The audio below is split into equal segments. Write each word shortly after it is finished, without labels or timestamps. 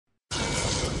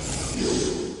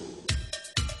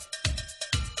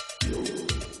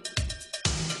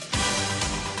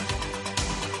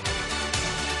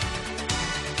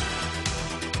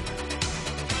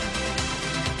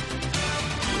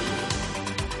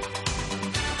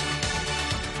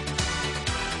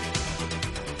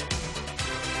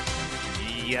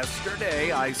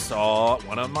Yesterday, I saw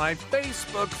one of my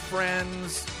Facebook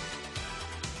friends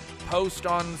post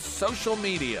on social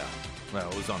media, well,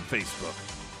 it was on Facebook,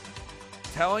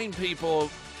 telling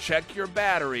people, check your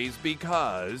batteries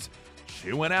because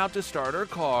she went out to start her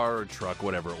car or truck,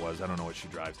 whatever it was, I don't know what she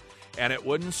drives, and it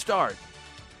wouldn't start.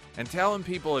 And telling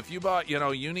people, if you bought,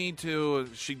 you need to,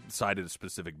 she cited a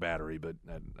specific battery, but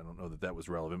I don't know that that was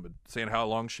relevant, but saying how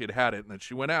long she had had it and that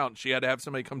she went out and she had to have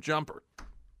somebody come jump her.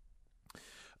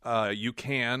 You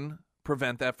can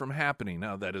prevent that from happening.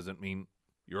 Now, that doesn't mean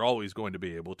you're always going to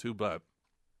be able to, but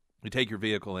you take your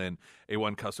vehicle in,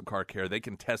 A1 Custom Car Care, they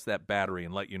can test that battery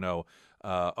and let you know,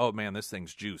 oh, man, this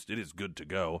thing's juiced. It is good to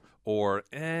go. Or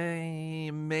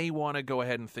you may want to go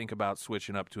ahead and think about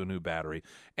switching up to a new battery.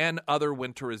 And other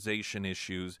winterization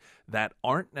issues that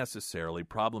aren't necessarily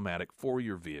problematic for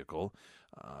your vehicle,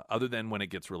 other than when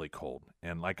it gets really cold.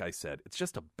 And like I said, it's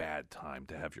just a bad time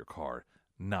to have your car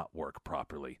not work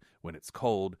properly when it's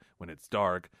cold, when it's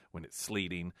dark, when it's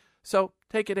sleeting. So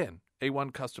take it in.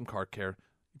 A1 Custom Car Care.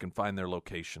 You can find their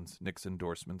locations, Nick's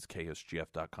Endorsements,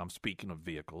 ksgf.com. Speaking of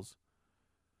vehicles,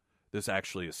 this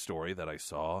actually a story that I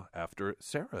saw after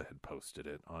Sarah had posted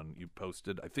it on. You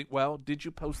posted, I think. Well, did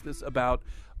you post this about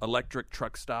electric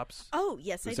truck stops? Oh,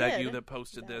 yes, I did. Was that you that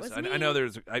posted this? Was me. I know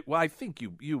there's. I think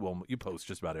you post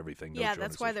just about everything. Yeah,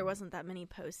 that's why there wasn't that many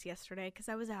posts yesterday because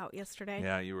I was out yesterday.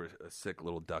 Yeah, you were a sick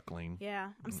little duckling. Yeah,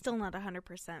 I'm still not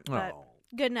 100%, but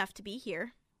good enough to be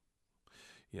here.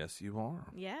 Yes, you are.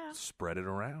 Yeah. Spread it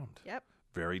around. Yep.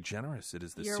 Very generous. It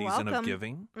is the You're season welcome. of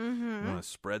giving. Mm-hmm. You want to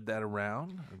spread that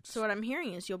around. So what I'm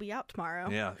hearing is you'll be out tomorrow.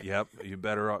 Yeah, yep. You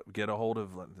better get a hold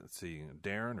of, let's see,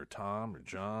 Darren or Tom or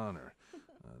John or,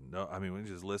 no, I mean, we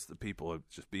just list the people.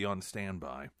 Just be on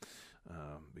standby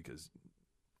because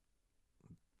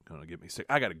it's going to get me sick.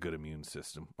 I got a good immune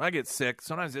system. When I get sick,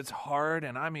 sometimes it's hard,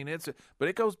 and I mean, but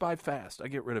it goes by fast. I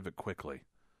get rid of it quickly.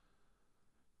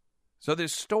 So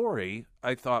this story,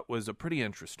 I thought, was a pretty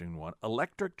interesting one.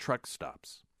 Electric truck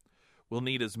stops will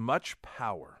need as much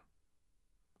power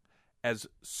as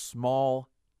small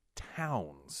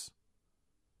towns.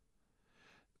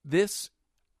 This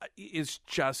is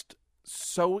just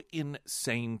so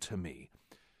insane to me.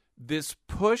 This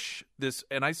push,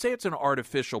 and I say it's an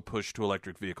artificial push to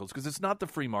electric vehicles because it's not the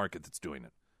free market that's doing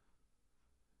it.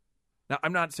 Now,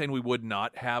 I'm not saying we would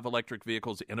not have electric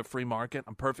vehicles in a free market.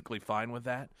 I'm perfectly fine with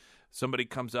that. Somebody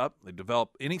comes up, they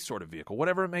develop any sort of vehicle,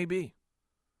 whatever it may be.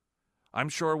 I'm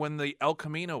sure when the El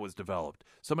Camino was developed,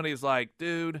 somebody's like,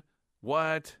 dude,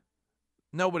 what?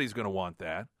 Nobody's going to want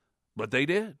that. But they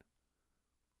did.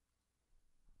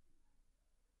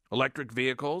 Electric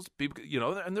vehicles, people,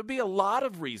 and there'll be a lot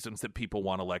of reasons that people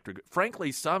want electric.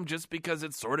 Frankly, some just because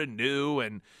it's sort of new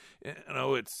and,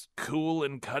 it's cool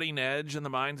and cutting edge in the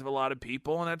minds of a lot of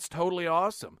people, and that's totally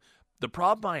awesome. The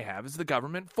problem I have is the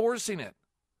government forcing it.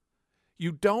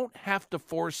 You don't have to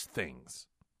force things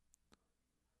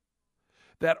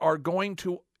that are going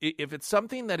to, if it's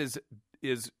something that is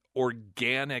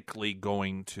organically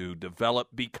going to develop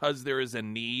because there is a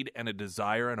need and a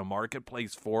desire and a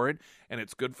marketplace for it, and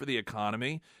it's good for the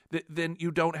economy, then you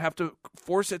don't have to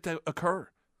force it to occur.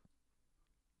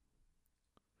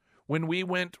 When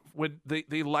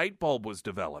the light bulb was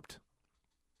developed,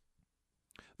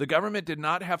 the government did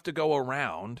not have to go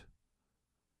around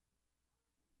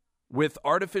with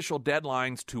artificial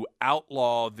deadlines to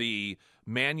outlaw the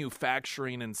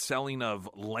manufacturing and selling of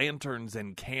lanterns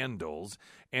and candles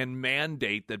and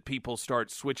mandate that people start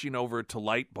switching over to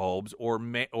light bulbs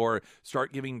or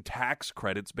start giving tax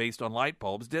credits based on light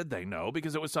bulbs, did they? No,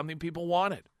 because it was something people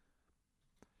wanted.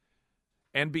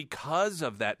 And because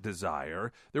of that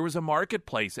desire, there was a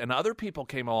marketplace, and other people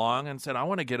came along and said, I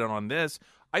want to get in on this.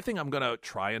 I think I'm going to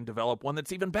try and develop one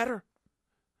that's even better.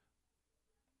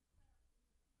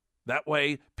 That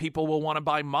way, people will want to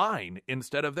buy mine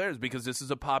instead of theirs because this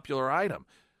is a popular item.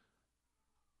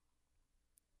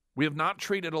 We have not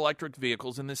treated electric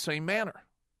vehicles in the same manner.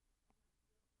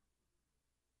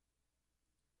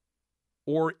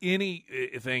 Or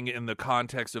anything in the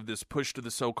context of this push to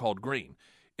the so-called green.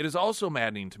 It is also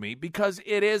maddening to me because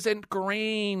it isn't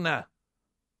green.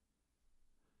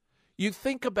 You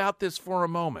think about this for a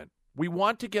moment. We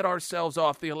want to get ourselves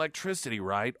off the electricity,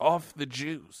 right? Off the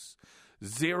juice.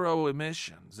 Zero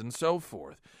emissions and so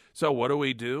forth. So what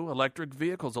do? Electric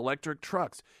vehicles, electric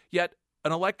trucks. Yet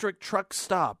an electric truck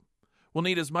stop will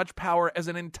need as much power as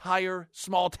an entire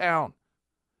small town.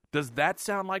 Does that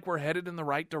sound like we're headed in the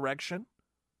right direction?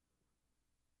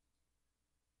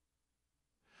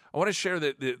 I want to share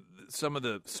some of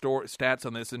the stats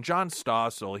on this. And John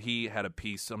Stossel, he had a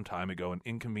piece some time ago, in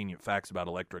Inconvenient Facts About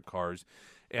Electric Cars.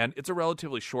 And it's a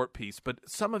relatively short piece, but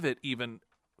some of it, even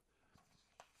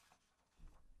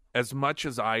as much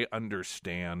as I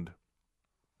understand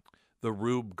the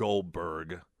Rube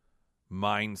Goldberg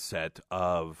mindset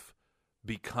of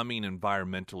becoming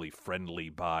environmentally friendly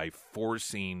by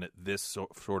forcing this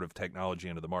sort of technology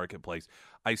into the marketplace,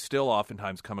 I still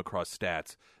oftentimes come across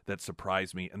stats that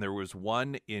surprise me. And there was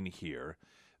one in here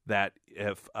that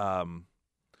if, where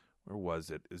was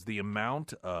it, is the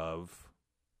amount of,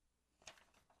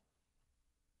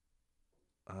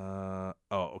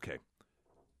 okay.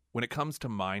 When it comes to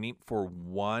mining, for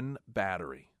one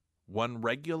battery, one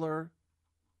regular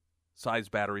size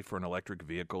battery for an electric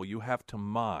vehicle, you have to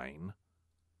mine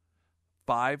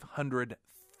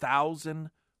 500,000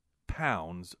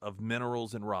 pounds of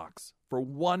minerals and rocks for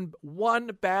one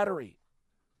battery.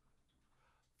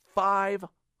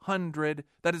 500,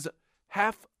 that is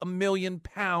 500,000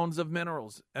 pounds of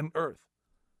minerals and earth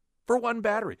for one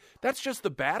battery. That's just the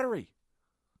battery.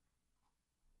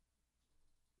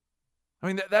 I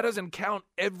mean, that doesn't count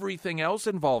everything else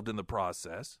involved in the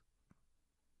process.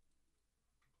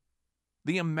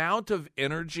 The amount of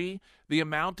energy, the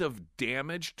amount of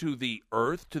damage to the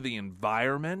earth, to the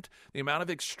environment, the amount of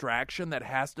extraction that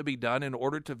has to be done in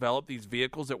order to develop these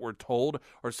vehicles that we're told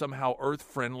are somehow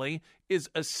earth-friendly is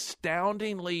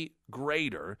astoundingly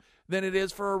greater than it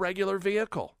is for a regular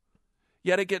vehicle.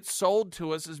 Yet it gets sold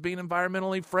to us as being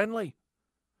environmentally friendly.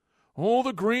 Oh,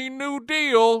 the Green New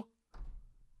Deal.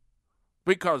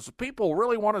 Because people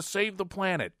really want to save the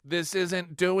planet. This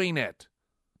isn't doing it.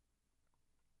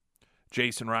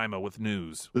 Jason Rima with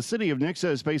news. The city of Nixa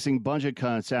is facing budget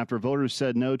cuts after voters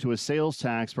said no to a sales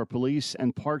tax for police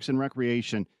and parks and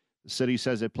recreation. The city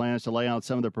says it plans to lay out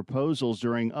some of the proposals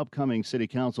during upcoming city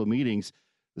council meetings.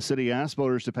 The city asked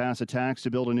voters to pass a tax to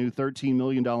build a new $13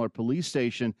 million police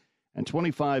station and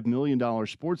 $25 million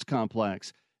sports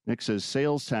complex. Nixa's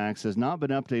sales tax has not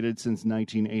been updated since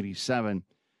 1987.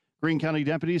 Greene County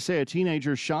deputies say a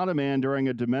teenager shot a man during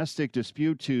a domestic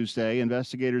dispute Tuesday.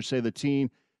 Investigators say the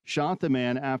teen shot the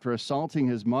man after assaulting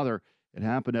his mother. It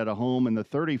happened at a home in the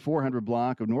 3400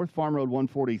 block of North Farm Road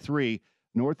 143,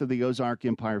 north of the Ozark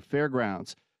Empire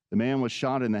Fairgrounds. The man was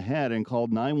shot in the head and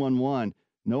called 911.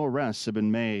 No arrests have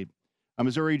been made. A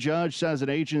Missouri judge says an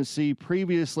agency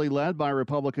previously led by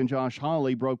Republican Josh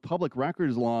Hawley broke public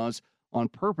records laws on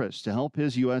purpose to help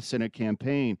his U.S. Senate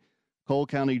campaign. Cole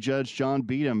County Judge John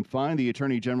Beadham fined the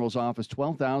Attorney General's office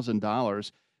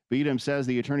 $12,000. Beadham says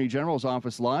the Attorney General's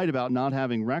office lied about not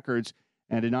having records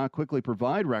and did not quickly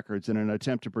provide records in an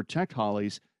attempt to protect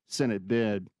Hawley's Senate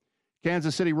bid.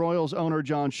 Kansas City Royals owner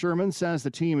John Sherman says the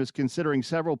team is considering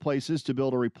several places to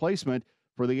build a replacement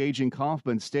for the aging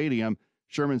Kauffman Stadium.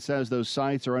 Sherman says those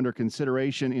sites are under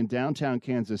consideration in downtown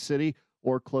Kansas City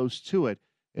or close to it.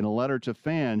 In a letter to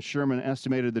fans, Sherman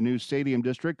estimated the new stadium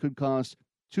district could cost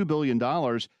 $2 billion.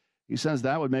 He says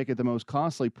that would make it the most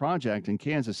costly project in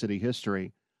Kansas City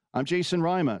history. I'm Jason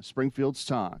Rima, Springfield's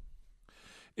Talk.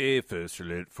 A first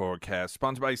alert forecast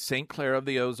sponsored by St. Clair of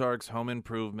the Ozarks Home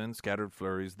Improvement. Scattered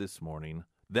flurries this morning.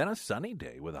 Then a sunny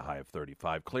day with a high of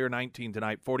 35. Clear 19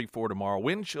 tonight, 44 tomorrow.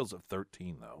 Wind chills of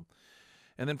 13, though.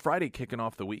 And then Friday kicking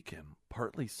off the weekend.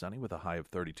 Partly sunny with a high of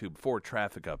 32. Before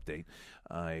traffic update,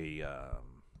 a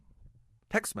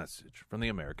text message from the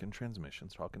American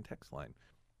Transmissions Talk and Text line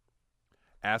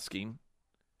asking,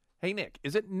 hey, Nick,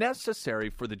 is it necessary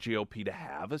for the GOP to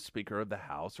have a Speaker of the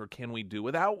House, or can we do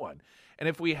without one? And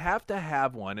if we have to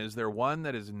have one, is there one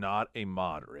that is not a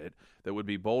moderate that would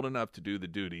be bold enough to do the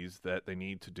duties that they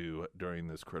need to do during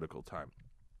this critical time?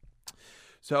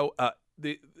 So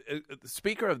the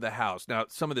Speaker of the House, now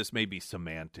some of this may be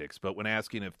semantics, but when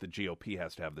asking if the GOP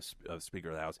has to have the Speaker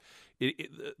of the House,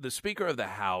 the Speaker of the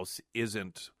House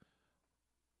isn't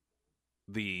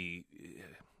the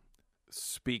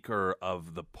Speaker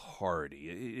of the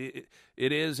party.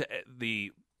 It is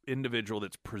the individual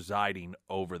that's presiding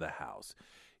over the House.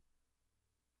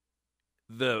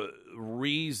 The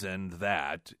reason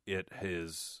that it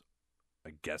has,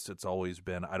 I guess it's always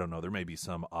been, I don't know, there may be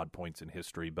some odd points in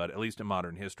history, but at least in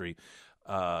modern history,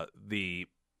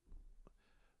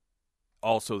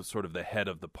 also sort of the head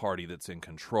of the party that's in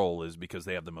control is because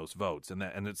they have the most votes,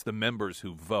 and it's the members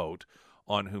who vote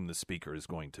on whom the speaker is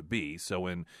going to be. So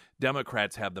when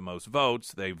Democrats have the most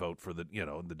votes, they vote for the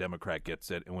Democrat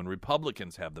gets it. And when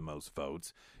Republicans have the most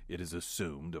votes, it is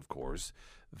assumed, of course,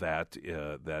 that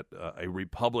a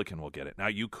Republican will get it. Now,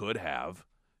 you could have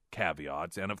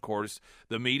caveats, and of course,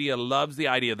 the media loves the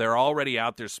idea. They're already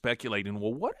out there speculating,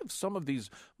 well, what if some of these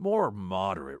more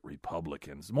moderate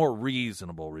Republicans, more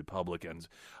reasonable Republicans,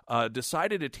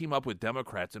 decided to team up with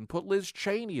Democrats and put Liz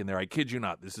Cheney in there? I kid you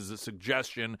not. This is a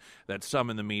suggestion that some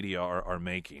in the media are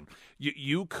making.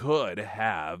 You could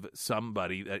have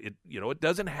somebody that, it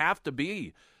doesn't have to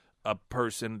be a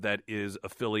person that is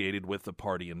affiliated with the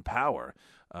party in power.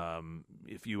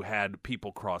 If you had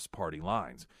people cross party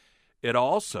lines. It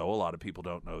also, a lot of people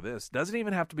don't know this, doesn't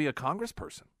even have to be a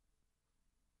congressperson.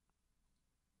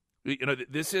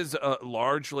 This is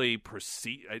largely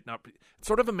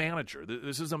sort of a manager.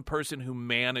 This is a person who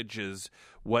manages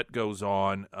what goes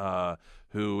on,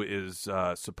 who is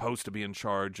supposed to be in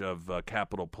charge of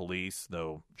Capitol Police,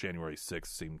 though January 6th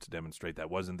seemed to demonstrate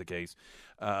that wasn't the case,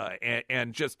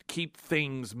 and just keep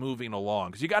things moving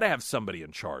along. Because you got to have somebody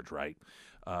in charge, right?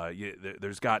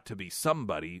 There's got to be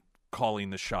somebody calling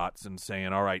the shots and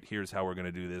saying, all right, here's how we're going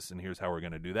to do this and here's how we're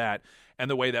going to do that.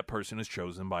 And the way that person is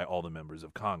chosen by all the members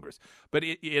of Congress. But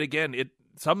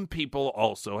some people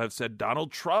also have said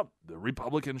Donald Trump, the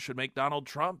Republicans should make Donald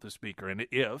Trump the speaker. And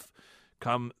if,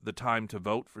 come the time to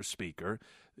vote for speaker,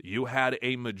 you had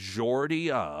a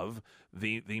majority of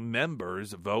the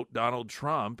members vote Donald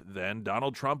Trump, then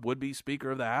Donald Trump would be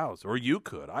Speaker of the House. Or you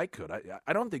could. I could.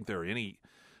 I don't think there are any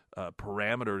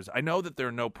parameters. I know that there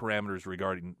are no parameters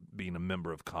regarding being a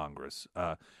member of Congress.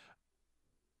 I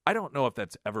don't know if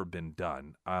that's ever been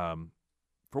done.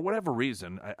 For whatever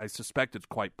reason, I suspect it's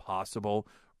quite possible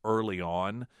early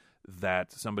on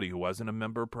that somebody who wasn't a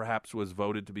member perhaps was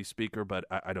voted to be speaker, but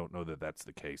I don't know that that's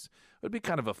the case. It would be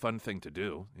kind of a fun thing to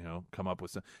do, come up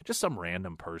with some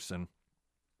random person,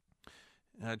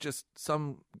 just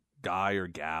some guy or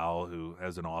gal who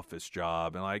has an office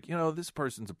job and this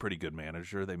person's a pretty good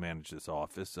manager. They manage this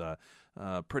office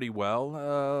pretty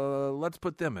well. Let's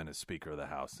put them in as Speaker of the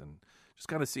House and just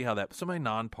kind of see how somebody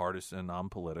nonpartisan,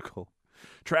 non-political.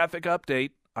 Traffic update.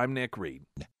 I'm Nick Reed.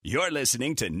 You're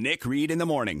listening to Nick Reed in the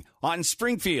Morning on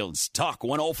Springfield's Talk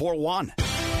 104.1.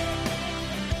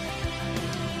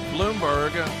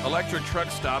 Bloomberg, electric truck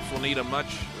stops will need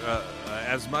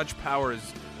as much power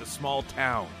as a small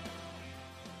town.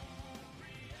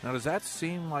 Now, does that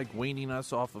seem like weaning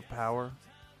us off of power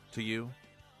to you?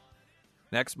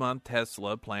 Next month,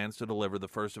 Tesla plans to deliver the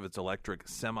first of its electric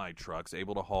semi-trucks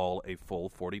able to haul a full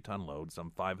 40-ton load,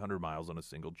 some 500 miles on a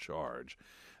single charge.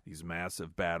 These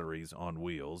massive batteries on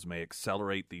wheels may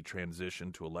accelerate the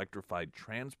transition to electrified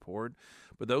transport,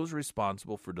 but those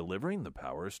responsible for delivering the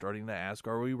power are starting to ask,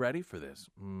 are we ready for this?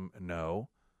 No.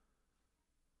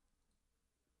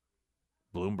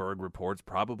 Bloomberg reports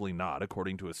probably not,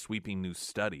 according to a sweeping new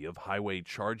study of highway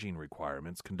charging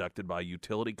requirements conducted by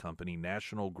utility company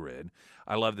National Grid.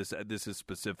 I love this. This is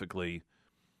specifically,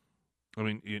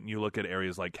 you look at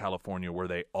areas like California where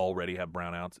they already have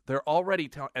brownouts. They're already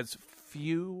as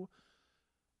few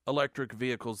electric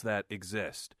vehicles that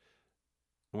exist.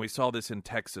 And we saw this in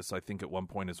Texas, I think, at one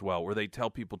point as well, where they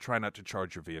tell people, try not to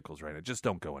charge your vehicles right now. Just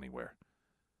don't go anywhere.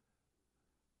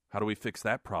 How do we fix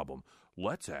that problem?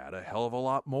 Let's add a hell of a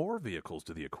lot more vehicles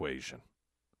to the equation.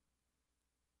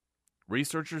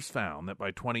 Researchers found that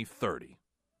by 2030,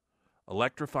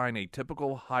 electrifying a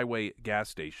typical highway gas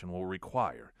station will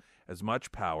require as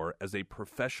much power as a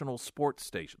professional sports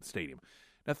stadium.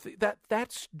 Now,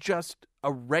 that's just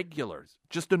a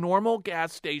normal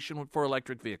gas station for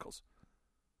electric vehicles.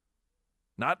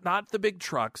 Not the big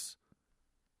trucks.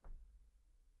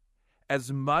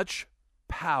 As much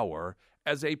power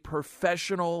as a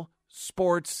professional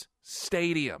sports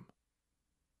stadium.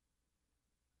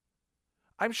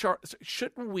 I'm sure,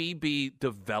 shouldn't we be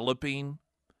developing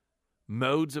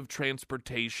modes of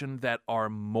transportation that are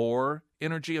more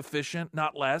energy efficient,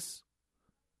 not less?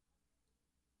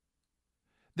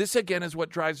 This, again, is what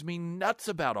drives me nuts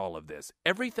about all of this.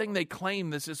 Everything they claim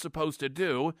this is supposed to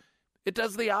do, it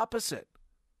does the opposite.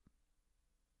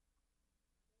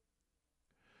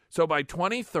 So by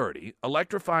 2030,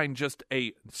 electrifying just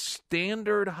a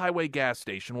standard highway gas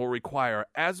station will require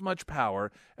as much power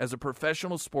as a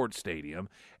professional sports stadium,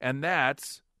 and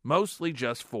that's mostly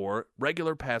just for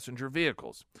regular passenger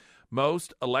vehicles.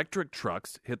 Most electric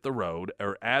trucks hit the road,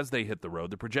 or as they hit the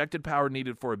road, the projected power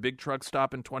needed for a big truck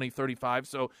stop in 2035.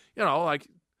 So, like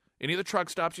any of the truck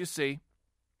stops you see,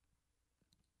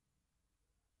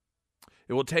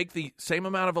 it will take the same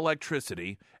amount of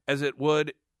electricity as it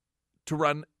would to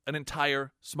run an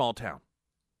entire small town.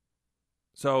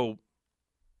 So,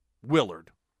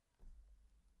 Willard,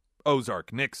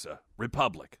 Ozark, Nixa,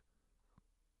 Republic.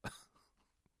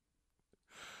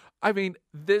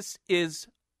 This is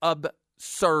absurd.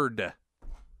 absurd.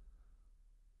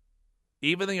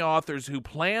 Even the authors who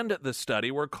planned the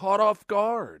study were caught off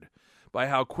guard by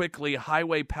how quickly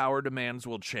highway power demands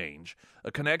will change.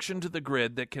 A connection to the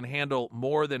grid that can handle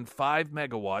more than 5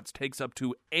 megawatts takes up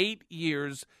to 8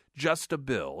 years just to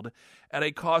build at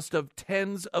a cost of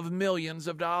tens of millions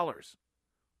of dollars.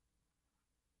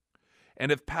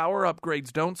 And if power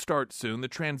upgrades don't start soon, the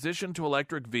transition to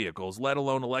electric vehicles, let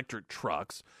alone electric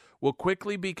trucks, will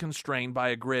quickly be constrained by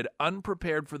a grid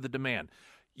unprepared for the demand.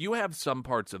 You have some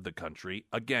parts of the country,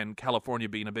 again, California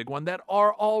being a big one, that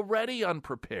are already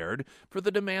unprepared for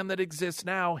the demand that exists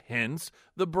now, hence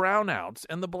the brownouts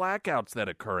and the blackouts that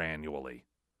occur annually.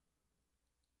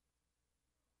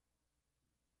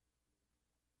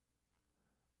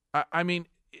 I mean,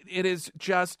 it is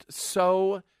just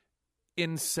so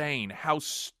insane how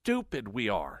stupid we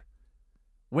are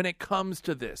when it comes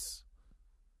to this.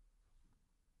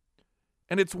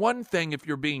 And it's one thing if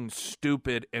you're being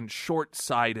stupid and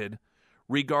short-sighted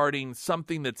regarding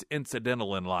something that's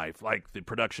incidental in life, like the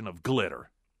production of glitter.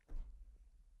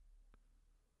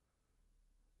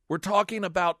 We're talking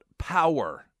about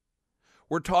power.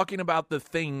 We're talking about the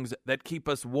things that keep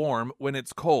us warm when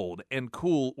it's cold and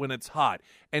cool when it's hot,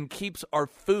 and keeps our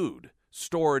food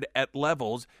stored at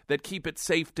levels that keep it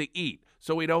safe to eat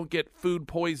so we don't get food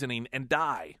poisoning and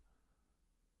die.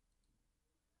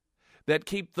 That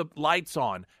keep the lights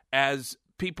on as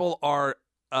people are,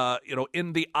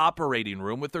 in the operating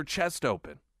room with their chest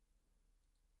open.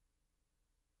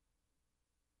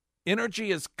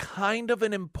 Energy is kind of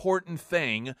an important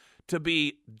thing to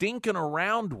be dinking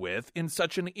around with in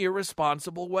such an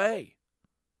irresponsible way.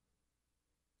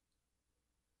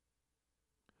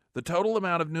 The total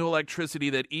amount of new electricity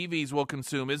that EVs will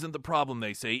consume isn't the problem,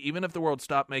 they say. Even if the world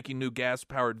stopped making new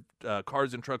gas-powered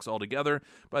cars and trucks altogether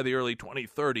by the early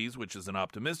 2030s, which is an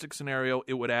optimistic scenario,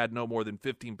 it would add no more than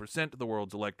 15% to the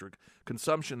world's electric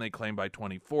consumption, they claim, by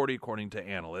 2040, according to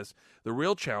analysts. The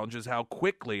real challenge is how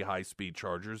quickly high-speed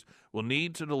chargers will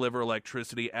need to deliver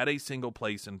electricity at a single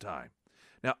place in time.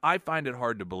 Now, I find it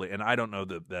hard to believe, and I don't know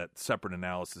that separate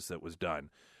analysis that was done,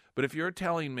 but if you're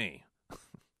telling me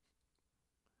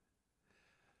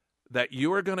that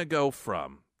you are going to go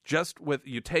from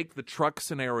you take the truck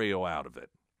scenario out of it,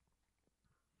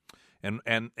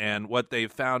 and what they've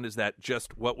found is that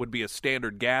just what would be a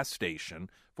standard gas station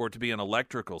for it to be an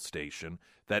electrical station,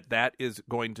 that is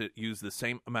going to use the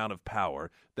same amount of power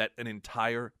that an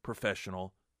entire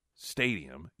professional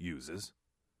stadium uses.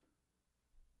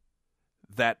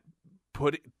 That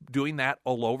doing that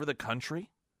all over the country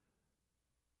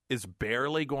is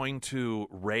barely going to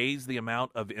raise the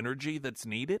amount of energy that's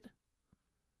needed.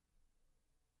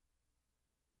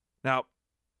 Now,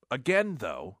 again,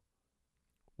 though,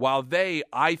 while they,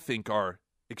 I think, are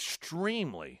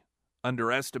extremely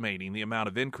underestimating the amount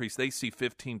of increase, they see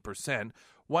 15%.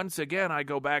 Once again, I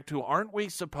go back to, aren't we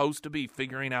supposed to be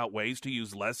figuring out ways to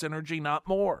use less energy, not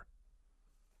more?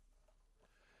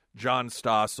 John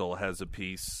Stossel has a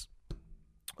piece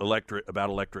about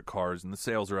electric cars, and the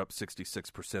sales are up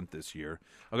 66% this year.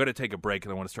 I'm going to take a break,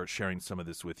 and I want to start sharing some of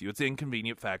this with you. It's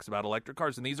inconvenient facts about electric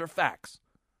cars, and these are facts.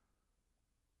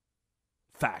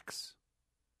 Facts.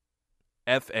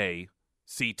 F-A-C-T-S.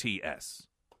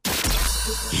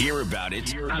 Hear about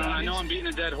it. I know I'm beating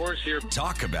a dead horse here.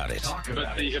 Talk about it.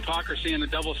 But the hypocrisy and the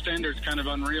double standard is kind of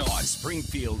unreal. On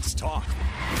Springfield's Talk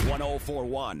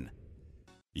 1041.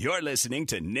 You're listening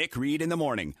to Nick Reed in the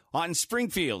Morning on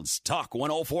Springfield's Talk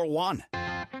 1041.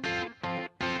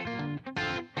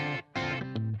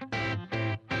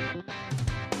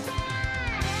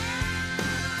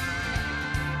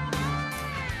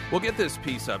 We'll get this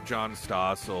piece up, John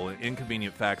Stossel,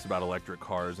 Inconvenient Facts About Electric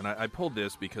Cars. And I pulled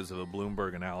this because of a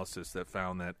Bloomberg analysis that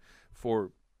found that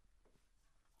for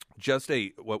just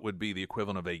what would be the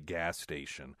equivalent of a gas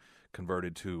station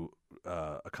converted to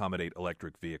accommodate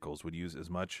electric vehicles would use as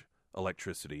much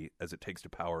electricity as it takes to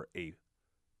power a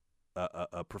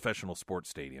professional sports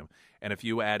stadium. And if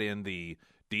you add in the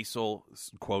diesel,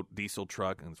 quote, diesel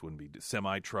truck, and this wouldn't be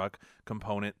semi-truck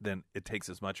component, then it takes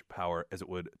as much power as it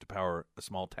would to power a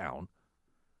small town.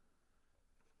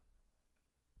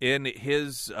 In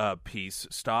his piece,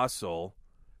 Stossel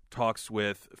talks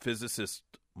with physicist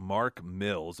Mark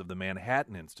Mills of the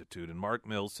Manhattan Institute, and Mark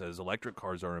Mills says electric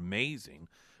cars are amazing,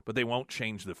 but they won't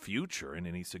change the future in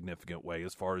any significant way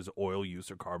as far as oil use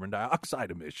or carbon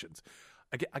dioxide emissions.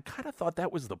 I kind of thought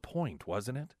that was the point,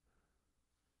 wasn't it?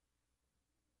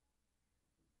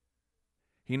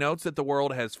 He notes that the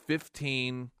world has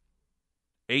 18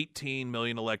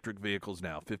 million electric vehicles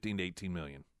now, 15 to 18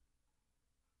 million.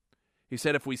 He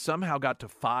said if we somehow got to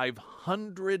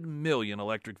 500 million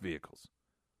electric vehicles,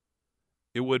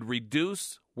 It would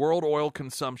reduce world oil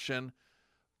consumption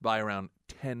by around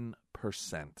 10%.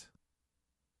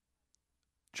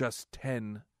 Just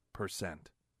 10%.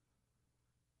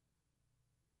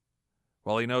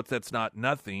 While he notes that's not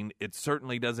nothing, it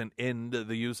certainly doesn't end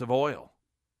the use of oil.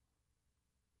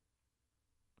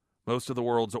 Most of the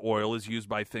world's oil is used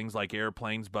by things like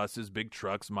airplanes, buses, big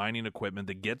trucks, mining equipment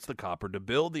that gets the copper to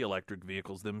build the electric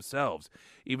vehicles themselves.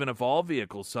 Even if all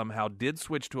vehicles somehow did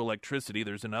switch to electricity,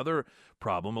 there's another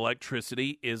problem.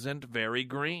 Electricity isn't very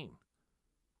green.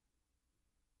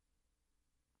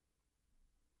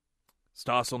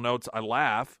 Stossel notes, I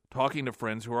laugh, talking to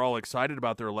friends who are all excited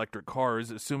about their electric cars,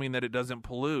 assuming that it doesn't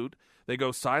pollute. They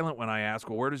go silent when I ask,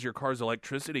 well, where does your car's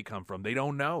electricity come from? They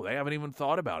don't know. They haven't even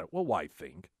thought about it. Well, why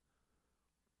think?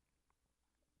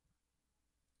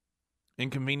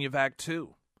 Inconvenient fact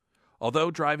 2.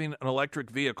 Although driving an electric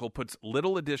vehicle puts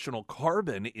little additional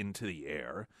carbon into the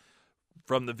air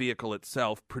from the vehicle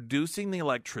itself, producing the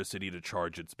electricity to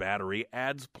charge its battery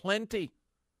adds plenty.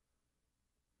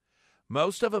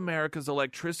 Most of America's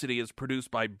electricity is produced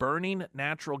by burning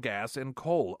natural gas and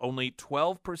coal. Only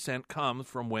 12% comes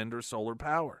from wind or solar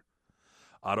power.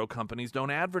 Auto companies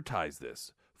don't advertise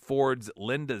this. Ford's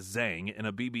Linda Zhang, in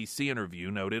a BBC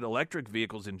interview, noted electric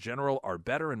vehicles in general are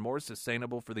better and more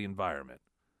sustainable for the environment.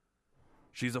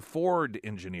 She's a Ford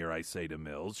engineer, I say to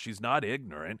Mills. She's not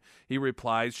ignorant. He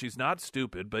replies, she's not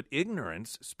stupid, but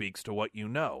ignorance speaks to what you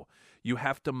know. You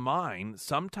have to mine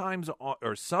sometimes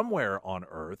or somewhere on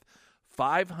Earth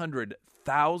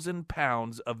 500,000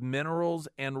 pounds of minerals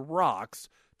and rocks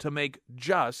to make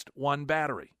just one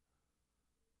battery.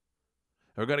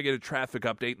 We're going to get a traffic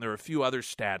update, and there are a few other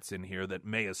stats in here that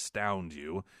may astound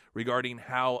you regarding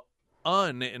how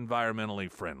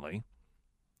un-environmentally friendly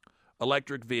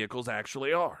electric vehicles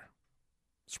actually are.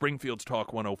 Springfield's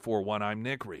Talk 104.1, I'm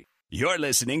Nick Reed. You're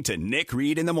listening to Nick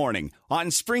Reed in the Morning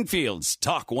on Springfield's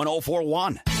Talk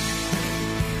 104.1.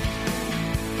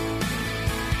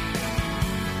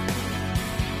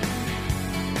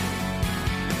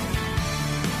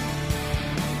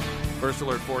 First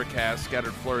alert forecast,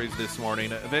 scattered flurries this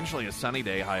morning. Eventually a sunny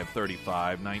day, high of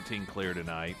 35, 19 clear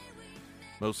tonight.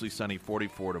 Mostly sunny,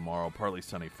 44 tomorrow. Partly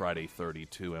sunny Friday,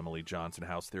 32. Emily Johnson,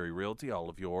 House Theory Realty. All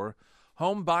of your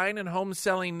home buying and home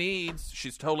selling needs.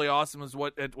 She's totally awesome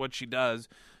at what she does.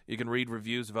 You can read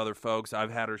reviews of other folks.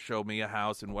 I've had her show me a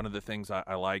house, and one of the things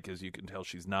I like is you can tell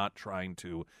she's not trying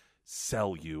to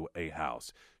sell you a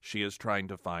house. She is trying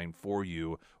to find for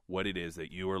you what it is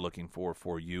that you are looking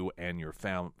for you and your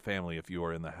family if you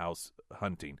are in the house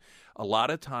hunting. A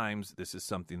lot of times, this is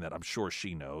something that I'm sure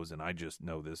she knows, and I just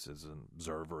know this as an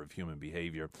observer of human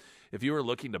behavior. If you are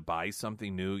looking to buy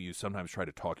something new, you sometimes try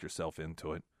to talk yourself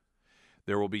into it.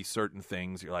 There will be certain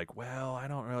things you're like, well, I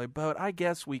don't really, but I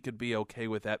guess we could be okay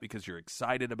with that because you're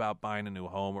excited about buying a new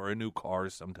home or a new car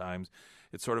sometimes.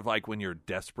 It's sort of like when you're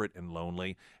desperate and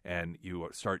lonely and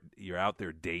you're out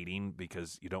there dating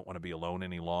because you don't want to be alone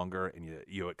any longer, and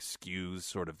you excuse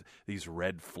sort of these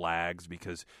red flags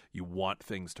because you want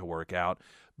things to work out.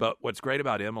 But what's great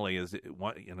about Emily is,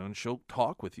 and she'll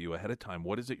talk with you ahead of time.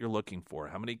 What is it you're looking for?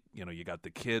 How many, you got the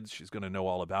kids. She's going to know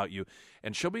all about you.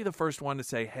 And she'll be the first one to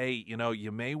say, hey,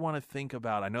 you may want to think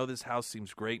about, I know this house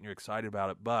seems great and you're excited about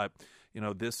it, but,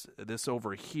 this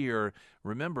over here,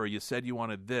 remember you said you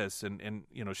wanted this. And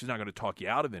she's not going to talk you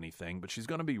out of anything, but she's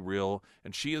going to be real,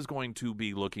 and she is going to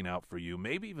be looking out for you,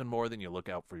 maybe even more than you look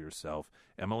out for yourself.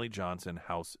 Emily Johnson,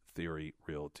 House Theory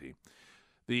Realty.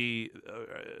 There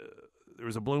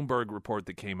was a Bloomberg report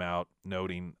that came out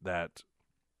noting that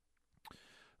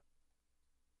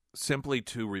simply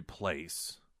to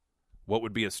replace what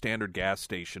would be a standard gas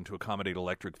station to accommodate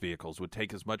electric vehicles would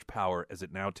take as much power as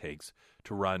it now takes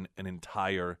to run an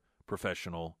entire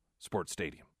professional sports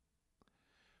stadium.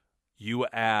 You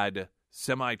add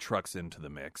semi-trucks into the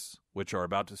mix, which are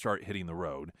about to start hitting the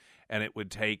road, and it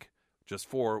would take, just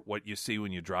for what you see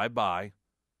when you drive by,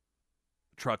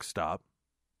 truck stop.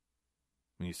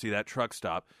 When you see that truck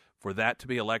stop, for that to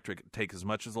be electric, take as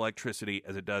much as electricity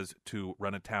as it does to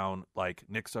run a town like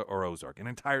Nixa or Ozark, an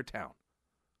entire town.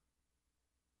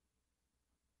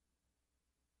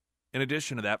 In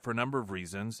addition to that, for a number of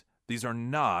reasons, these are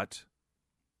not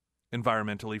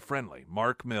environmentally friendly.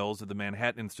 Mark Mills of the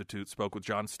Manhattan Institute spoke with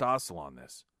John Stossel on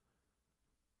this.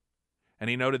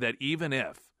 And he noted that even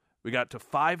if we got to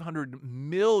 500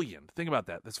 million, think about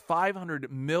that, there's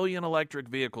 500 million electric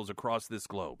vehicles across this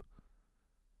globe,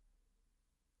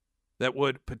 that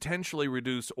would potentially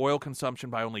reduce oil consumption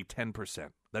by only 10%.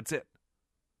 That's it.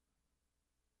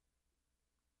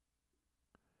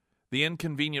 The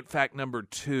inconvenient fact number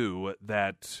 2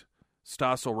 that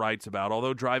Stossel writes about,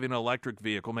 although driving an electric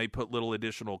vehicle may put little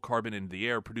additional carbon into the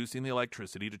air, producing the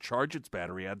electricity to charge its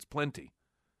battery adds plenty.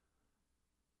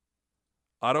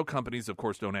 Auto companies, of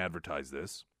course, don't advertise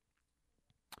this.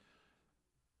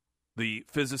 The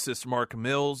physicist Mark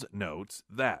Mills notes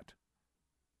that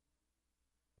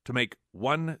to make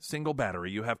one single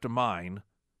battery, you have to mine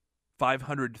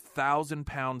 500,000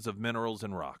 pounds of minerals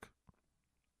and rock.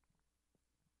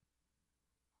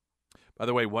 By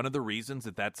the way, one of the reasons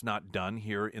that that's not done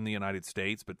here in the United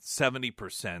States, but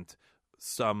 70%,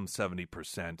 some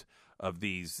 70% of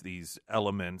these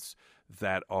elements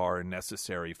that are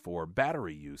necessary for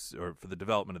battery use or for the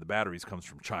development of the batteries comes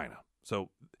from China. So,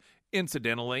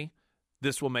 incidentally,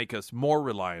 this will make us more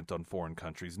reliant on foreign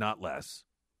countries, not less.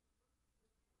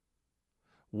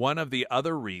 One of the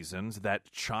other reasons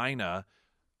that China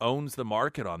owns the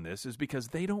market on this is because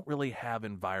they don't really have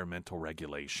environmental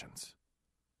regulations.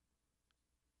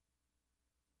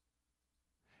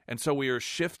 And so we are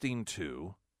shifting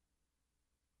to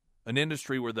an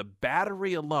industry where the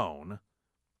battery alone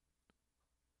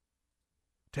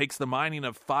takes the mining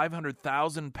of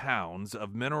 500,000 pounds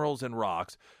of minerals and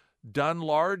rocks, done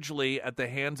largely at the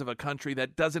hands of a country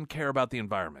that doesn't care about the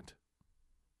environment.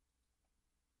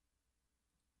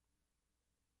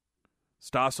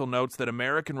 Stossel notes that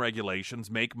American regulations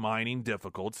make mining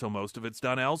difficult, so most of it's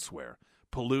done elsewhere,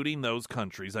 polluting those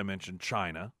countries. I mentioned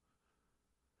China.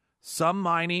 Some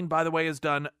mining, by the way, is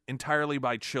done entirely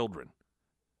by children.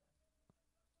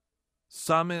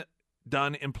 Some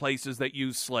done in places that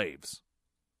use slaves.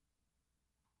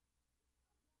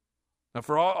 Now,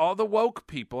 for all the woke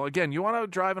people, again, you want to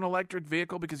drive an electric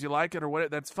vehicle because you like it or what,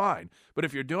 that's fine. But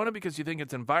if you're doing it because you think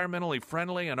it's environmentally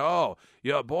friendly and, oh,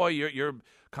 yeah, boy, you're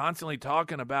constantly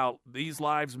talking about these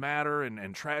lives matter and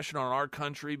trashing on our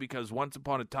country because once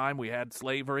upon a time we had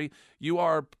slavery, you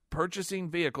are purchasing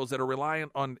vehicles that are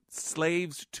reliant on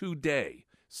slaves today,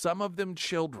 some of them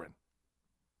children.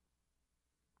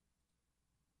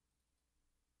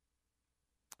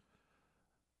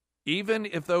 Even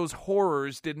if those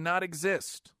horrors did not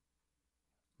exist,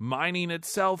 mining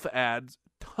itself adds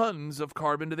tons of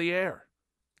carbon to the air.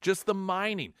 Just the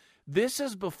mining. This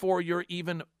is before you're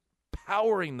even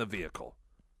powering the vehicle.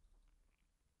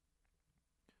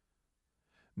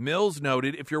 Mills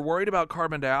noted, if you're worried about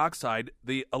carbon dioxide,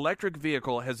 the electric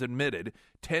vehicle has emitted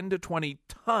 10 to 20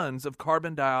 tons of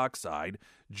carbon dioxide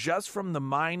just from the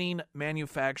mining,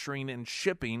 manufacturing, and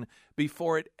shipping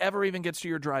before it ever even gets to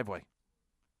your driveway.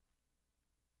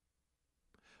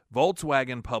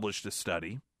 Volkswagen published a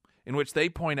study in which they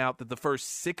point out that the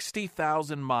first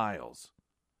 60,000 miles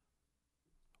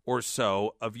or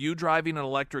so of you driving an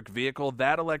electric vehicle,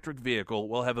 that electric vehicle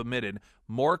will have emitted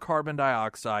more carbon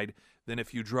dioxide than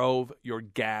if you drove your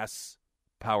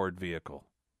gas-powered vehicle.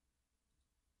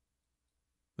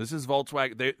 This is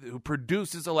Volkswagen, who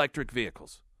produces electric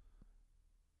vehicles.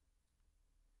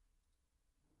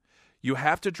 You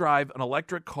have to drive an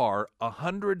electric car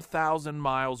 100,000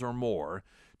 miles or more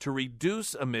to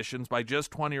reduce emissions by just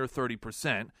 20 or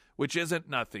 30%, which isn't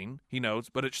nothing, he notes,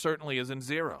 but it certainly isn't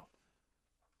zero.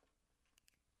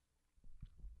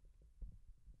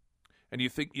 And you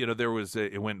think, there was,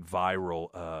 it went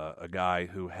viral, a guy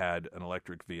who had an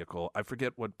electric vehicle, I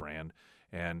forget what brand,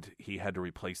 and he had to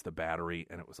replace the battery,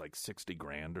 and it was like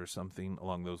 $60,000 or something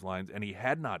along those lines, and he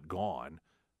had not gone.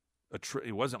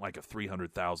 It wasn't like a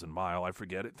 300,000 mile, I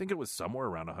forget. I think it was somewhere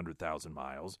around 100,000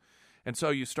 miles. And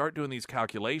so you start doing these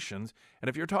calculations, and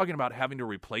if you're talking about having to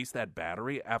replace that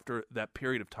battery after that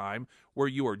period of time where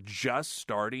you are just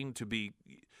starting to be,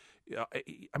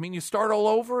 you start all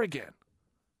over again.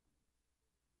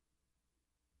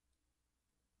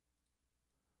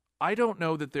 I don't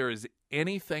know that there is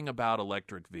anything about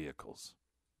electric vehicles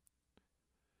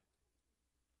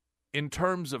in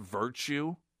terms of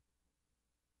virtue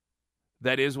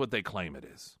that is what they claim it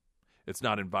is. It's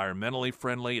not environmentally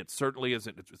friendly. It certainly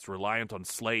isn't. It's reliant on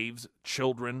slaves,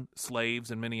 children, slaves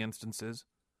in many instances.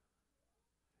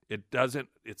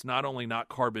 It's not only not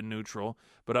carbon neutral,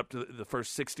 but up to the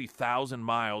first 60,000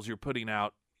 miles you're putting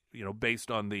out,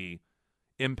 based on the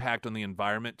impact on the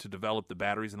environment to develop the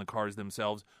batteries in the cars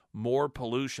themselves, more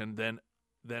pollution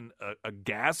than a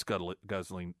gas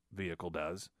guzzling vehicle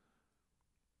does.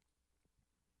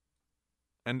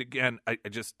 And again, I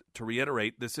just, to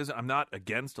reiterate, I'm not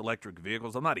against electric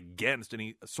vehicles. I'm not against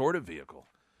any sort of vehicle.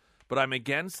 But I'm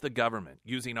against the government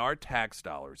using our tax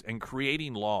dollars and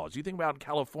creating laws. You think about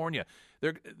California,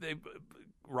 they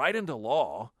write into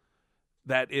law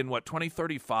that in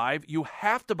 2035, you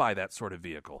have to buy that sort of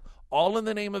vehicle, all in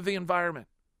the name of the environment.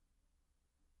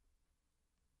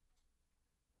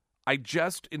 I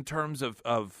just, in terms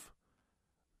of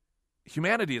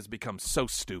humanity has become so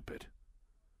stupid.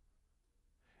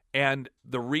 And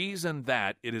the reason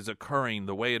that it is occurring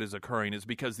the way it is occurring is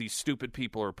because these stupid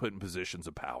people are put in positions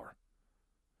of power.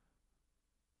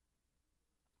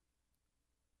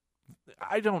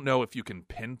 I don't know if you can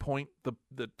pinpoint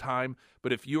the time,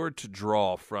 but if you were to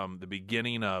draw from the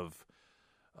beginning of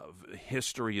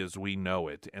history as we know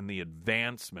it and the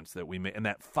advancements that we made, and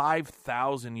that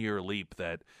 5,000-year leap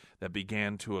that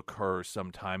began to occur some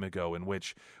time ago, in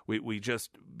which we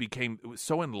just became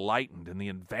so enlightened, and the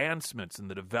advancements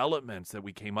and the developments that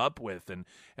we came up with, and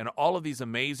all of these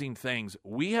amazing things,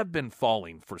 we have been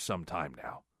falling for some time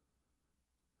now.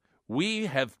 We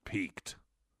have peaked.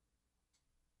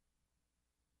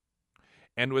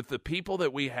 And with the people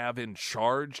that we have in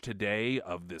charge today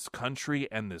of this country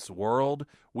and this world,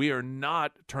 we are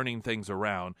not turning things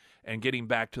around and getting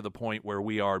back to the point where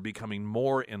we are becoming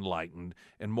more enlightened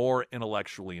and more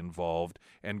intellectually involved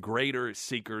and greater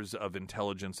seekers of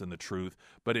intelligence and the truth,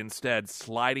 but instead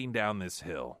sliding down this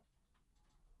hill.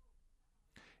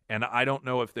 And I don't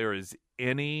know if there is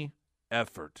any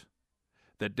effort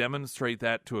that demonstrate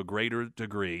that to a greater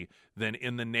degree than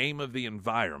in the name of the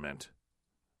environment,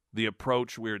 the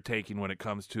approach we're taking when it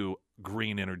comes to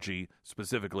green energy,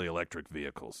 specifically electric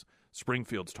vehicles.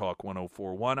 Springfield's Talk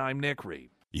 104.1. I'm Nick Reed.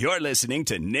 You're listening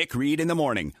to Nick Reed in the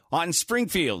Morning on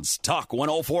Springfield's Talk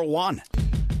 104.1.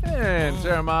 And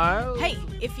Sarah Miles. Hey,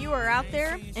 if you are out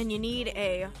there and you need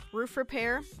a roof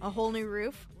repair, a whole new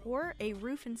roof, or a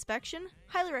roof inspection,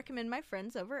 highly recommend my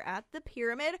friends over at the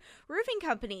Pyramid Roofing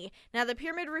Company. Now, the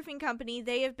Pyramid Roofing Company,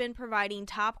 they have been providing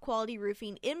top quality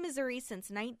roofing in Missouri since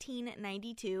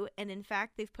 1992, and in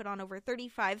fact, they've put on over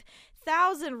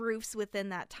 35,000 roofs within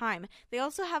that time. They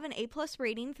also have an A+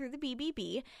 rating through the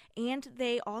BBB, and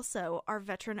they also are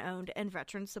veteran-owned and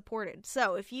veteran-supported.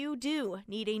 So, if you do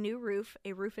need a new roof,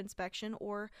 a roof inspection,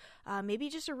 or maybe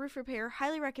just a roof repair,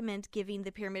 highly recommend giving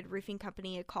the Pyramid Roofing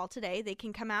Company a call today. They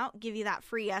can come out, give you that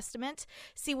free estimate,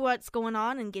 see what's going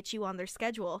on, and get you on their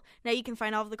schedule. Now, you can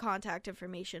find all of the contact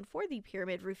information for the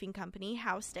Pyramid Roofing Company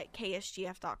housed at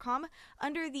ksgf.com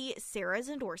under the Sarah's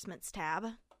Endorsements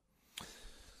tab.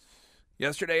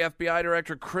 Yesterday, FBI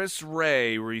Director Chris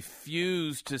Wray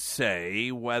refused to say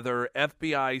whether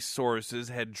FBI sources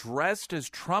had dressed as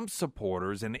Trump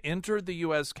supporters and entered the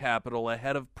U.S. Capitol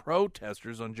ahead of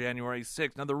protesters on January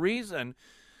 6th. Now, the reason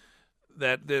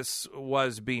that this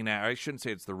was being, I shouldn't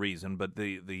say it's the reason, but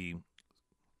the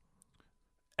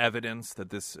evidence that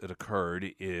this had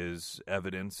occurred is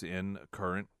evidence in a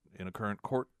current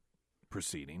court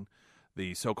proceeding,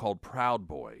 the so-called Proud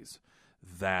Boys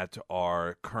that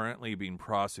are currently being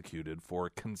prosecuted for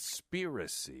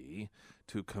conspiracy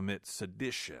to commit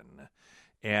sedition.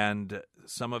 And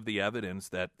some of the evidence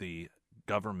that the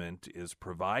government is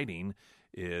providing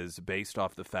is based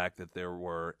off the fact that there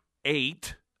were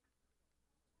 8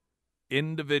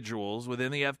 individuals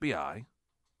within the FBI,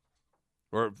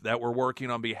 or that were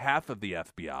working on behalf of the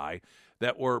FBI,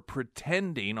 that were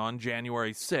pretending on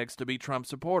January 6th to be Trump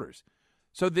supporters.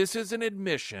 So this is an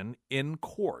admission in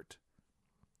court.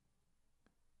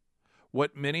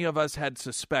 What many of us had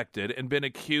suspected and been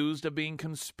accused of being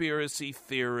conspiracy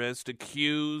theorists,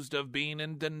 accused of being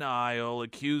in denial,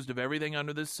 accused of everything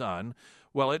under the sun,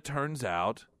 well, it turns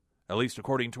out, at least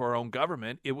according to our own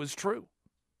government, it was true.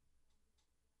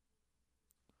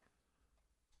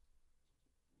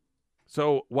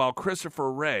 So while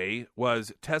Christopher Wray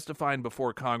was testifying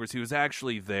before Congress, he was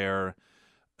actually there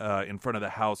in front of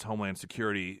the House Homeland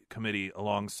Security Committee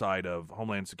alongside of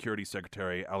Homeland Security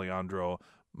Secretary Alejandro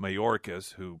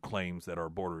Mayorkas, who claims that our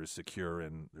border is secure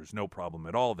and there's no problem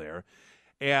at all there.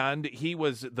 And he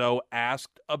was, though,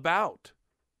 asked about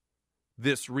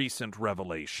this recent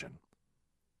revelation.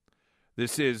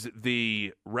 This is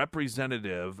the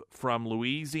representative from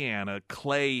Louisiana,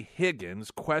 Clay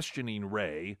Higgins, questioning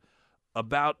Wray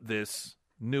about this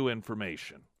new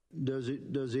information. Does the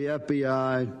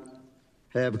FBI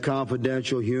have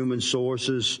confidential human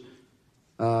sources?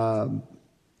 Did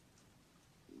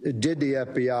the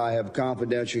FBI have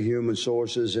confidential human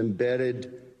sources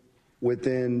embedded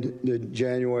within the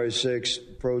January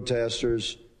 6th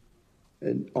protesters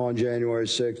on January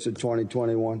 6th of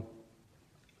 2021?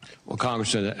 Well,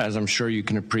 Congressman, as I'm sure you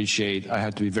can appreciate, I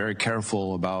have to be very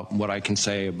careful about what I can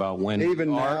say about when.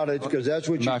 Even now, because that's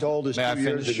what you told us 2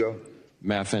 years ago.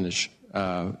 May I finish?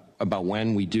 About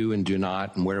when we do and do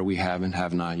not, and where we have and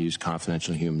have not used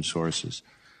confidential human sources.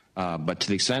 But to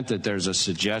the extent that there's a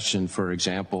suggestion, for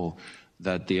example,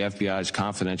 that the FBI's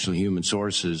confidential human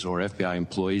sources or FBI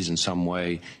employees in some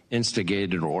way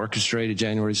instigated or orchestrated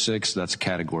January 6th, that's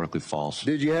categorically false.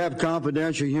 Did you have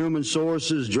confidential human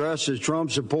sources dressed as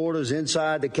Trump supporters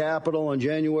inside the Capitol on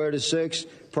January the 6th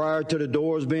prior to the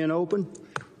doors being open?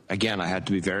 Again, I had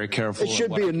to be very careful. It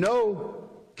should be a no.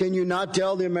 Can you not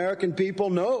tell the American people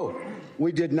no?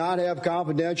 We did not have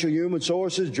confidential human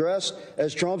sources dressed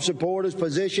as Trump supporters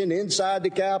positioned inside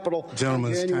the Capitol.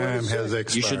 Gentleman's time has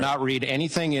expired. You should not read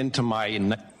anything into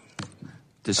my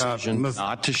decision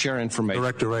not to share information.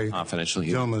 Director Ray, confidential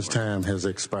human gentleman's time has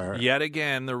expired. Yet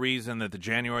again, the reason that the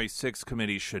January 6th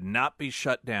committee should not be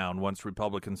shut down once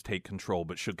Republicans take control,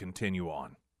 but should continue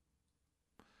on.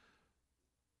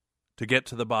 To get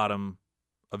to the bottom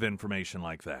of information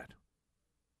like that.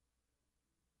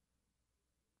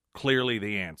 Clearly,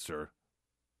 the answer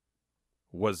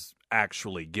was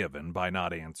actually given by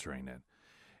not answering it.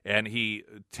 And he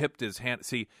tipped his hand.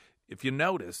 See, if you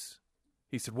notice,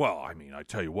 he said, well, I mean, I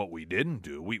tell you what we didn't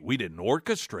do. We didn't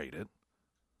orchestrate it.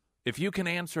 If you can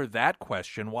answer that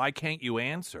question, why can't you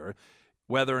answer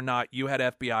whether or not you had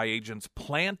FBI agents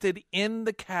planted in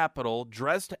the Capitol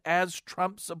dressed as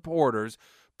Trump supporters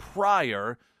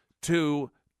prior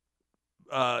to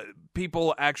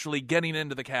people actually getting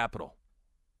into the Capitol?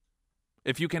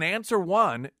 If you can answer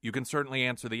one, you can certainly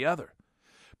answer the other.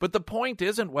 But the point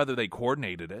isn't whether they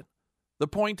coordinated it. The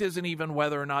point isn't even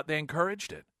whether or not they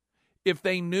encouraged it. If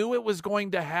they knew it was going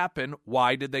to happen,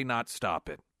 why did they not stop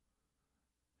it?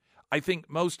 I think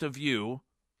most of you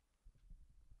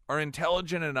are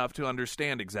intelligent enough to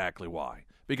understand exactly why.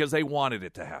 Because they wanted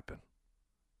it to happen.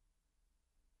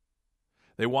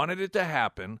 They wanted it to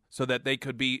happen so that they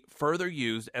could be further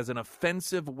used as an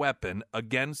offensive weapon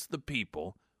against the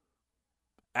people,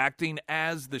 acting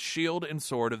as the shield and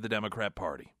sword of the Democrat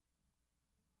Party.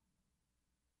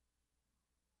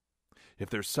 If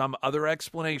there's some other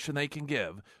explanation they can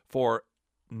give for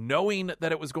knowing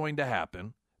that it was going to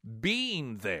happen,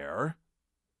 being there,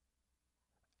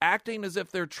 acting as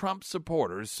if they're Trump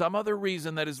supporters, some other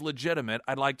reason that is legitimate,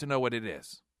 I'd like to know what it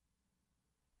is.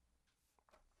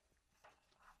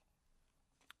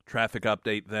 Traffic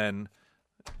update then.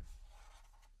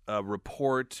 A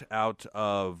report out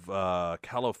of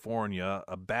California,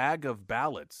 a bag of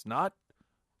ballots, not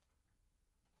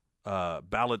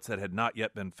ballots that had not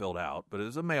yet been filled out, but it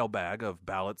was a mail bag of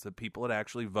ballots that people had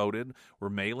actually voted, were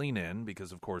mailing in,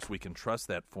 because, of course, we can trust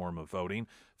that form of voting,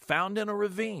 found in a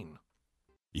ravine.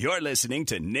 You're listening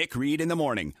to Nick Reed in the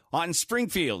Morning on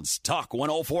Springfield's Talk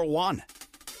 1041.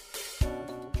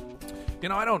 You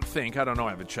know, I don't know,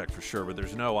 I haven't checked for sure, but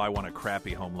there's no I want a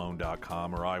crappy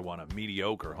homeloan.com or I want a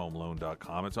mediocre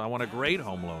homeloan.com. It's I want a great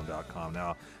homeloan.com.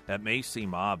 Now, that may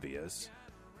seem obvious,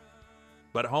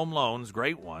 but home loans,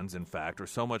 great ones, in fact, are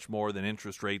so much more than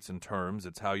interest rates and terms.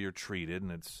 It's how you're treated,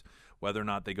 and it's whether or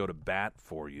not they go to bat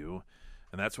for you.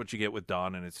 And that's what you get with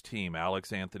Don and his team.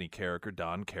 Alex Anthony Carricker,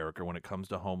 Don Carricker. When it comes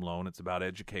to home loan, it's about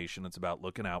education. It's about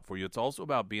looking out for you. It's also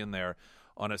about being there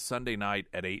on a Sunday night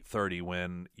at 8:30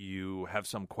 when you have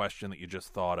some question that you just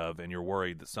thought of and you're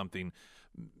worried that something,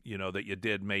 you know, that you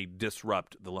did may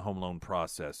disrupt the home loan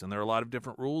process. And there are a lot of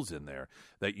different rules in there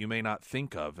that you may not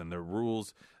think of, and they're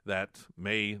rules that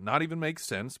may not even make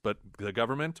sense, but the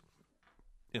government,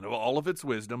 you know, all of its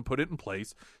wisdom, put it in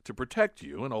place to protect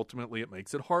you, and ultimately it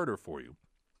makes it harder for you.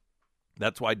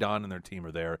 That's why Don and their team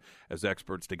are there as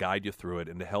experts to guide you through it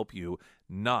and to help you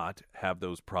not have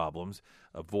those problems,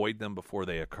 avoid them before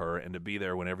they occur, and to be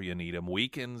there whenever you need them.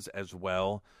 Weekends as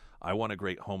well. I want a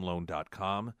great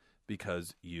homeloan.com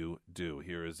because you do.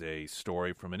 Here is a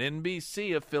story from an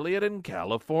NBC affiliate in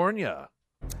California.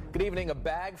 Good evening. A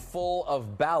bag full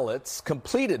of ballots,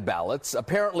 completed ballots,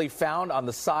 apparently found on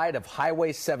the side of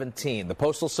Highway 17. The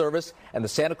Postal Service and the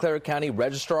Santa Clara County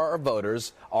Registrar of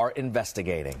Voters are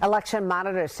investigating. Election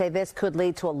monitors say this could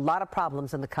lead to a lot of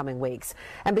problems in the coming weeks.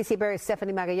 NBC Barry's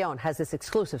Stephanie Magallon has this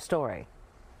exclusive story.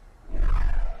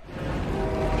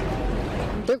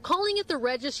 They're calling it the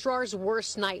registrar's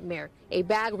worst nightmare. A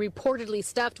bag reportedly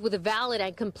stuffed with valid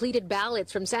and completed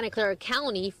ballots from Santa Clara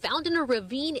County found in a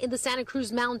ravine in the Santa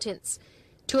Cruz Mountains.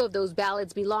 2 of those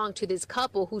ballots belong to this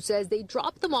couple who says they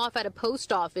dropped them off at a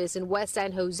post office in West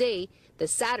San Jose the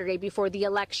Saturday before the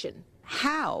election.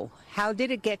 How? How did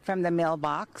it get from the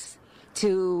mailbox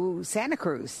to Santa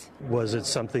Cruz? Was it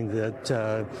something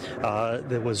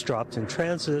that was dropped in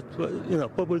transit? You know,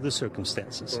 what were the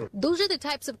circumstances? Those are the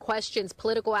types of questions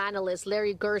political analyst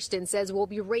Larry Gersten says will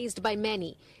be raised by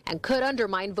many and could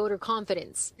undermine voter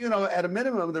confidence. You know, at a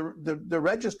minimum, the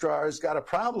registrar's got a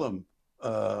problem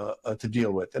to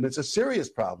deal with, and it's a serious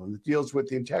problem. It deals with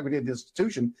the integrity of the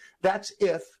institution. That's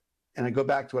if, and I go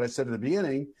back to what I said at the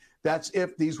beginning, That's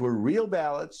if these were real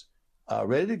ballots,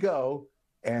 ready to go,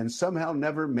 and somehow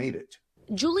never made it.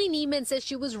 Julie Neiman says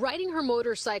she was riding her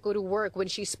motorcycle to work when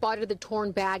she spotted the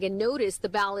torn bag and noticed the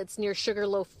ballots near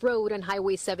Sugarloaf Road on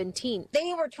Highway 17.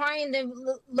 They were trying to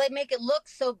make it look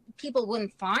so people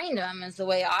wouldn't find them, is the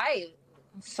way I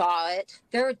saw it.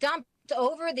 They were dumped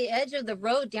over the edge of the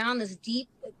road down this deep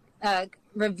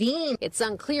ravine. It's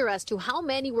unclear as to how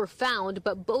many were found,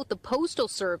 but both the Postal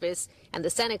Service and the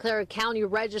Santa Clara County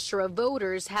Register of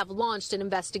Voters have launched an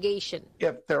investigation.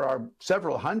 If there are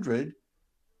several hundred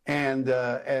and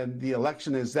the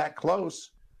election is that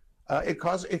close, it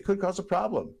could cause a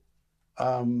problem.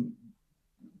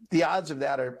 The odds of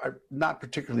that are not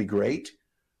particularly great,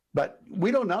 but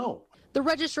we don't know. The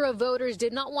Register of Voters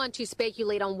did not want to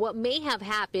speculate on what may have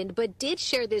happened, but did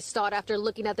share this thought after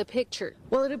looking at the picture.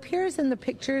 Well, it appears in the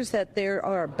pictures that there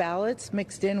are ballots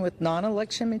mixed in with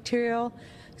non-election material.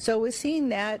 So with seeing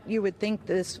that, you would think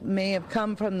this may have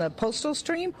come from the postal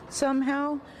stream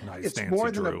somehow. Nice, it's Nancy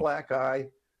more than Drew. a black eye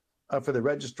for the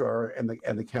registrar and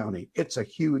the county. It's a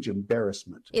huge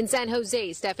embarrassment. In San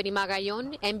Jose, Stephanie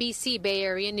Magayon, NBC Bay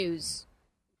Area News.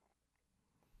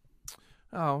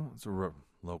 Oh, it's a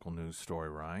local news story,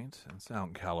 right? It's out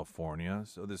in California,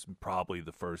 so this is probably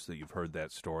the first that you've heard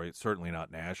that story. It's certainly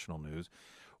not national news.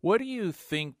 What do you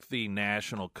think the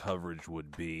national coverage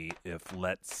would be if,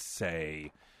 let's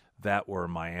say, that were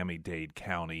Miami-Dade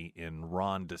County in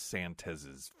Ron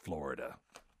DeSantis' Florida?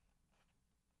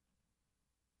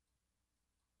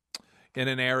 In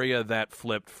an area that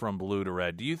flipped from blue to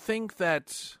red, do you think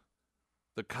that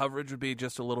the coverage would be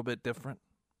just a little bit different?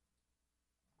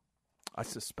 I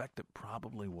suspect it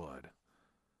probably would.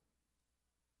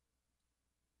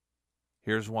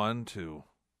 Here's one to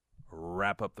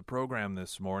wrap up the program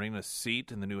this morning. A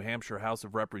seat in the New Hampshire House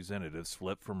of Representatives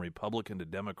flipped from Republican to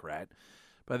Democrat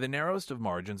by the narrowest of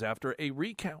margins after a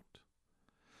recount.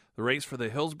 The race for the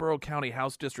Hillsborough County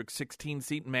House District 16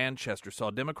 seat in Manchester saw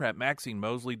Democrat Maxine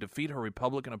Mosley defeat her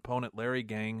Republican opponent Larry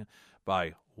Gang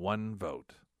by 1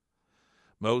 vote.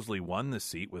 Mosley won the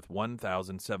seat with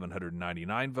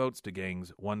 1,799 votes to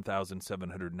Gang's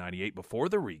 1,798 before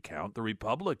the recount. The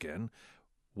Republican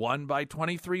won by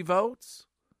 23 votes.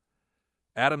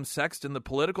 Adam Sexton, the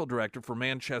political director for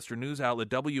Manchester news outlet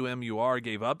WMUR,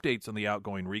 gave updates on the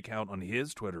outgoing recount on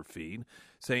his Twitter feed,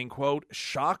 saying, quote,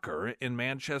 "Shocker in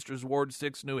Manchester's Ward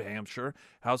 6, New Hampshire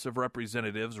House of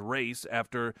Representatives race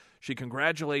after she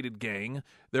congratulated Gang.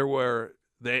 There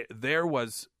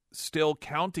was still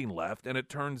counting left, and it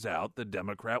turns out the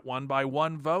Democrat won by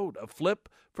 1 vote. A flip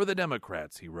for the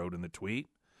Democrats," he wrote in the tweet.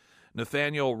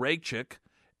 Nathaniel Raychik,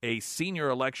 a senior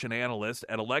election analyst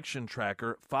at Election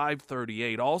Tracker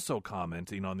 538, also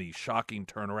commenting on the shocking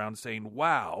turnaround, saying,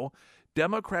 "Wow,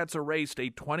 Democrats erased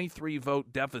a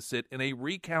 23-vote deficit in a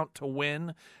recount to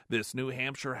win this New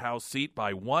Hampshire House seat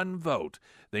by 1 vote.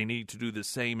 They need to do the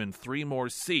same in 3 more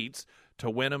seats to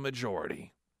win a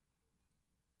majority."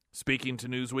 Speaking to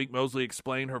Newsweek, Mosley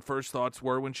explained her first thoughts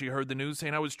were when she heard the news,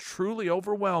 saying, "I was truly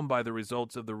overwhelmed by the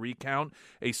results of the recount.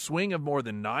 A swing of more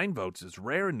than 9 votes is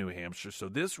rare in New Hampshire, so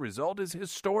this result is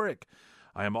historic.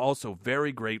 I am also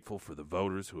very grateful for the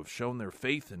voters who have shown their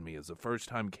faith in me as a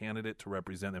first-time candidate to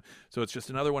represent them." So it's just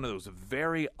another one of those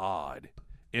very odd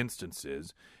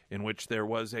instances in which there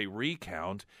was a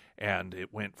recount and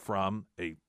it went from a